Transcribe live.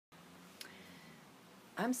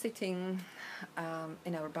I'm sitting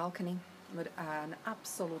in our balcony with an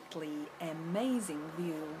absolutely amazing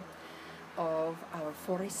view of our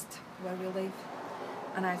forest where we live,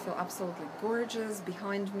 and I feel absolutely gorgeous.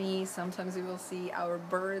 Behind me sometimes you will see our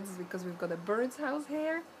birds because we've got a bird's house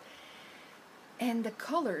here, and the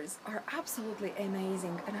colors are absolutely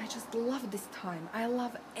amazing, and I just love this time. I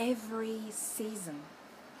love every season,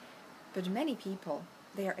 but many people,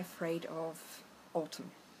 they are afraid of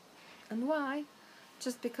autumn. And why?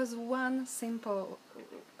 Just because one simple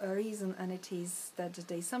reason, and it is that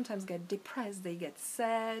they sometimes get depressed, they get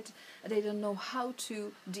sad, they don't know how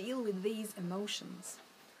to deal with these emotions.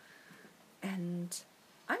 And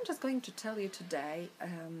I'm just going to tell you today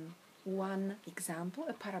one example,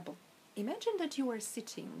 a parable. Imagine that you are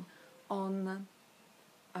sitting on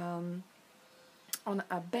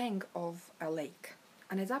a bank of a lake,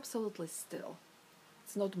 and it's absolutely still.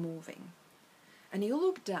 It's not moving. And you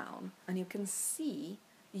look down and you can see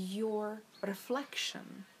your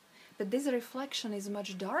reflection, but this reflection is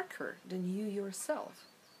much darker than you yourself.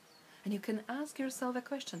 And you can ask yourself a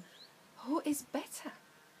question: who is better?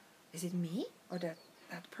 Is it me or that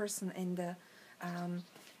person in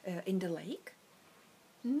the lake?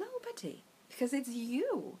 Nobody, because it's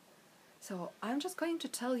you. So I'm just going to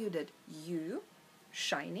tell you that you,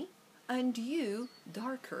 shiny, and you,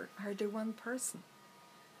 darker, are the one person.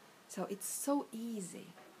 So it's so easy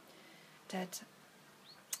that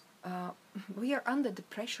we are under the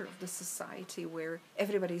pressure of the society where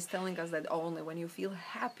everybody is telling us that only when you feel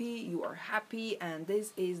happy, you are happy, and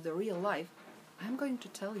this is the real life. I'm going to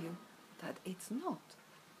tell you that it's not.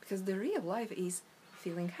 Because the real life is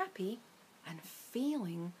feeling happy and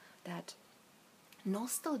feeling that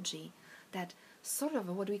nostalgia, that sort of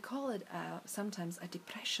what we call it sometimes a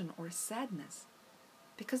depression or sadness.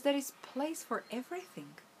 Because there is place for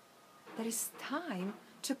everything. There is time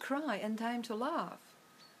to cry and time to laugh.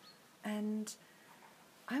 And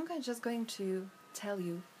I'm just going to tell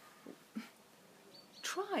you,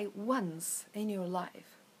 try once in your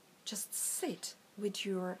life, just sit with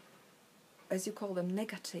your, as you call them,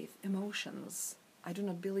 negative emotions. I do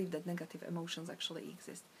not believe that negative emotions actually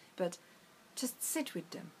exist, but just sit with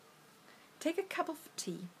them. Take a cup of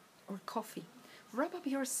tea or coffee, rub up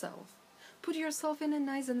yourself. Put yourself in a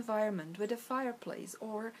nice environment with a fireplace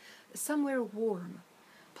or somewhere warm.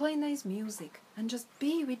 Play nice music and just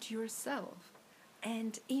be with yourself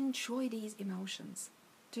and enjoy these emotions.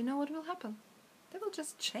 Do you know what will happen? They will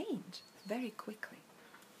just change very quickly.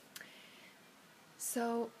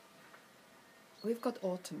 So, we've got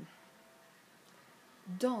autumn.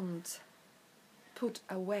 Don't put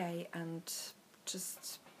away and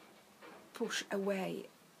just push away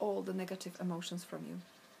all the negative emotions from you.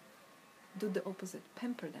 Do the opposite.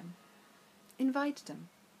 Pamper them. Invite them.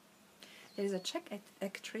 There is a Czech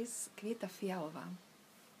actress, Květa Fialová,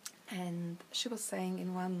 and she was saying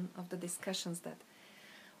in one of the discussions that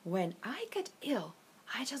when I get ill,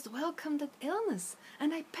 I just welcome that illness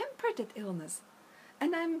and I pamper that illness.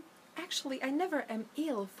 And I never am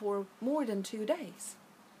ill for more than 2 days.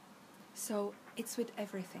 So it's with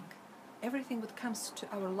everything. Everything that comes to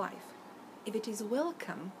our life. If it is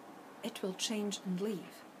welcome, it will change and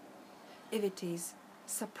leave. If it is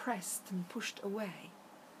suppressed and pushed away,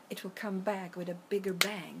 it will come back with a bigger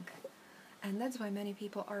bang. And that's why many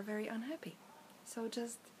people are very unhappy. So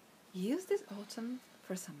just use this autumn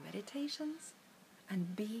for some meditations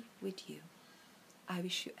and be with you. I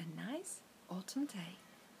wish you a nice autumn day.